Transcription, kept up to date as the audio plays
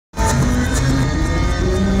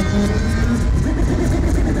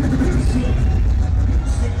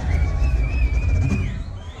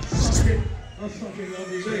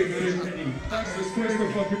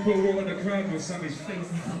crowd with somebody's face.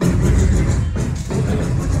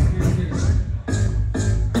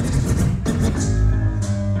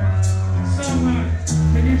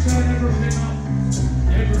 Can you turn everything up?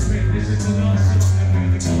 Everything. This is the last song that we're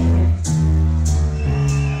going to go on.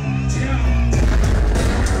 Yeah.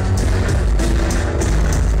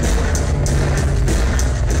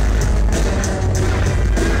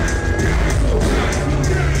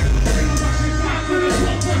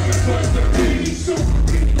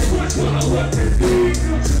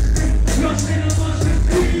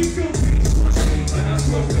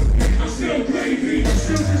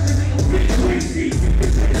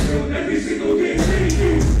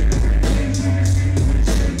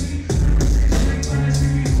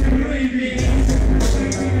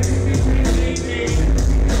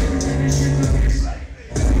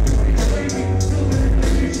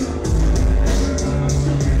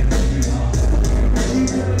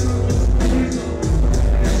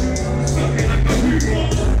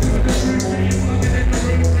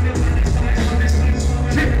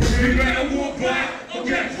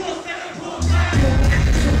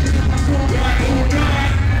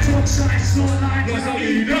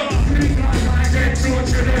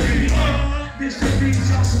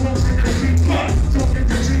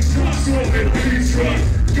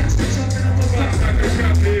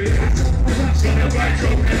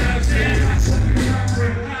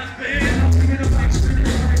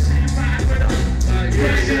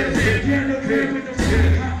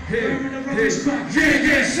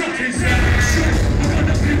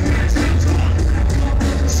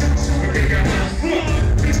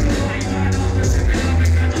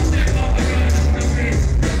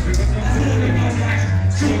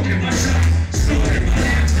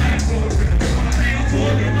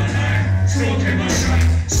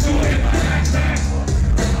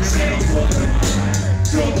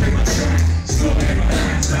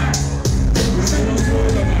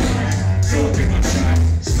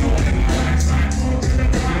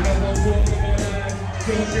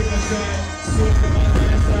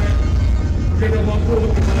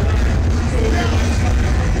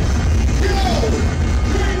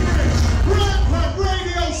 Rhymepad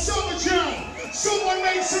Radio Summerjam. Someone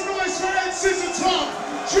make some noise for Ed Scissortongue,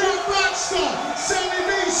 Jack Baxter, Sammy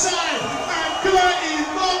B-side, and Dirty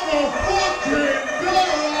Motherfucking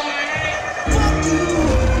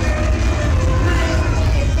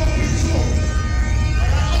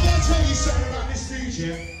I gotta tell you something about this DJ.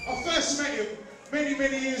 I first met him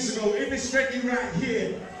many years ago in this venue right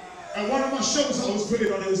here. And one of my shows I was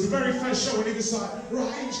putting on, it was the very first show, and he was like,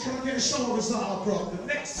 right, can I get a show? I was like, oh, bro, the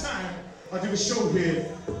next time I do a show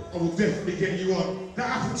here, I will definitely get you on. That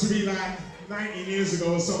happened to me like 19 years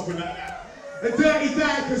ago or something like that. And Dirty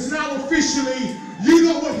Dike has now officially, you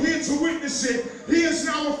lot were here to witness it, he has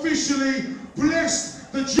now officially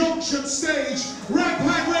blessed the Junction stage.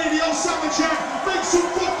 Rhymepad Radio Summerjam, make some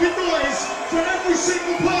fucking noise for every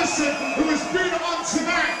single person who has been on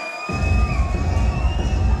tonight.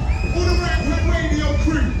 All the Rhymepad Radio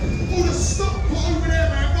crew, all the stuff put over there,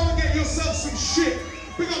 man, go and get yourself some shit.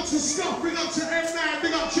 Big up to Stuff, big up to M9,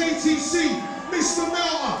 big up JTC, Mr.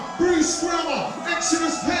 Melter, Bruce Grammer,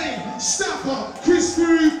 Exodus Payne, Stakkas, Chris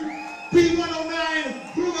Groove,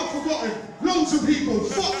 B109, who have I forgotten? Loads of people,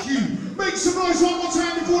 fuck you. Make some noise one more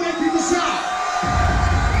time before they kick us out.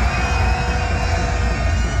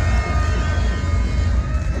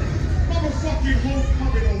 Motherfucking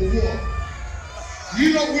homecoming or what?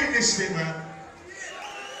 You lot witnessed it, man.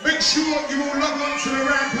 Make sure you all log on to the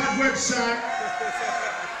Rhymepad website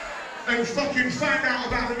and fucking find out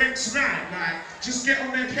about the next night. Like, just get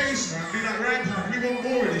on their case, man. Be like, Rhymepad, we want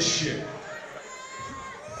more of this shit.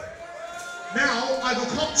 Now, either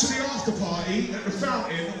come to the after party at the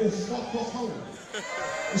fountain or fuck off home.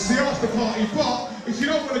 It's the after party, but if you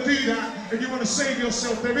don't want to do that and you want to save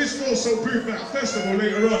yourself, there is also Boom Back Festival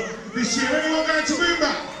later on this year. Anyone going to Boom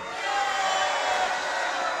Back?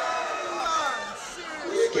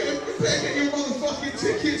 You better get your motherfucking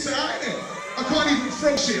tickets out there. I can't even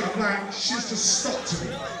throw shit. I'm like, shit's just stopped to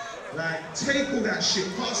me. Like, take all that shit,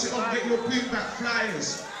 pass it on, get your Boom Back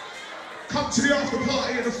flyers. Come to the after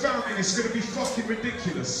party at the fountain, it's gonna be fucking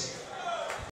ridiculous.